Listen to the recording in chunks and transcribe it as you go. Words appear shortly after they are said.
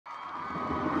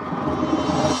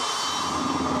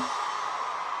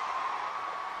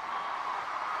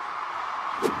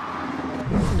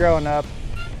growing up,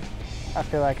 I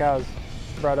feel like I was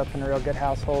brought up in a real good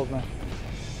household.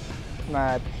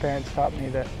 My parents taught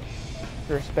me to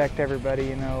respect everybody,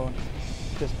 you know, and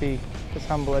just be as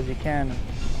humble as you can.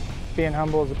 Being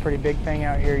humble is a pretty big thing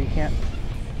out here. You can't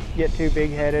get too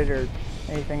big-headed or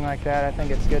anything like that. I think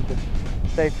it's good to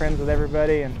stay friends with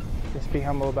everybody and just be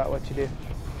humble about what you do.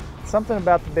 Something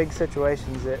about the big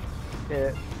situations, it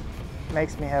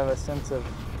makes me have a sense of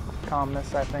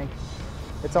calmness, I think.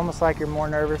 It's almost like you're more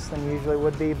nervous than you usually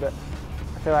would be, but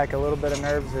I feel like a little bit of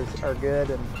nerves are good,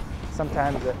 and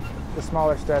sometimes the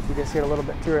smaller stuff you just get a little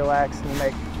bit too relaxed and you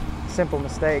make simple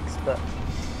mistakes. But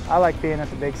I like being at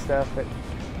the big stuff,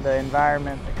 the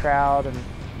environment, the crowd, and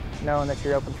knowing that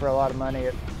you're open for a lot of money.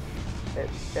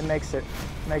 It makes it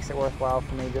worthwhile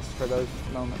for me just for those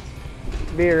moments.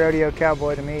 To be a rodeo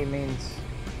cowboy to me means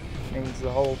the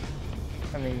whole,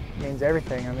 means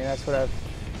everything. That's what I've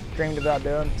dreamed about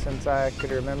doing since I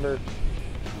could remember.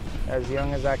 As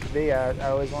young as I could be, I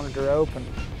always wanted to rope, and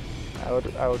I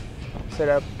would sit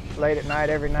up late at night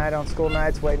every night on school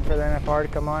nights waiting for the NFR to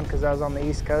come on, because I was on the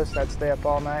East Coast. I'd stay up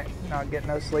all night, not get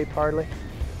no sleep hardly,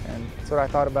 and that's what I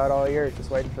thought about all year, just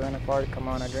waiting for the NFR to come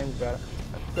on. I dreamed about it.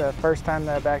 The first time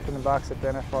that I backed in the box at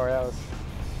the NFR,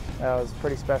 that was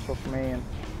pretty special for me, and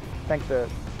I think the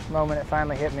moment it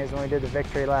finally hit me is when we did the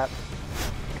victory lap.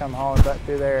 Come hauling butt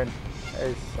through there, and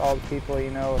there's all the people,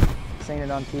 you know, seen it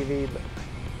on TV, but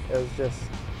it was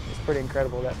pretty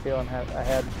incredible, that feeling I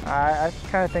had. I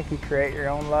kind of think you create your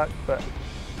own luck, but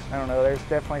I don't know, there's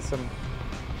definitely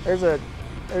there's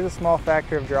a small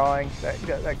factor of drawing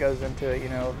that goes into it, you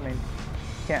know. You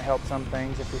can't help some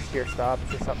things if your steer stops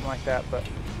or something like that, but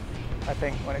I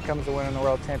think when it comes to winning the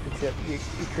World Championship, you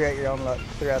create your own luck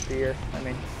throughout the year.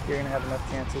 You're going to have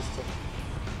enough chances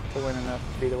to win enough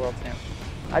to be the world champ.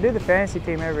 I do the fantasy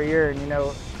team every year, and you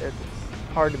know, it's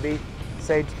hard to beat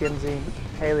Sage Kinsey,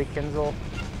 Haley Kinzel,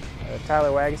 Tyler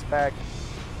Wagispack.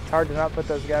 It's hard to not put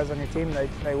those guys on your team.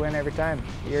 They win every time,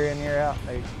 year in, year out.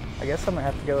 I guess I'm going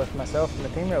to have to go with myself and the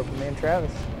team rope, and me and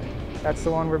Travis. That's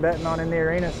the one we're betting on in the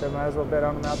arena, so might as well bet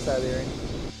on them outside the arena.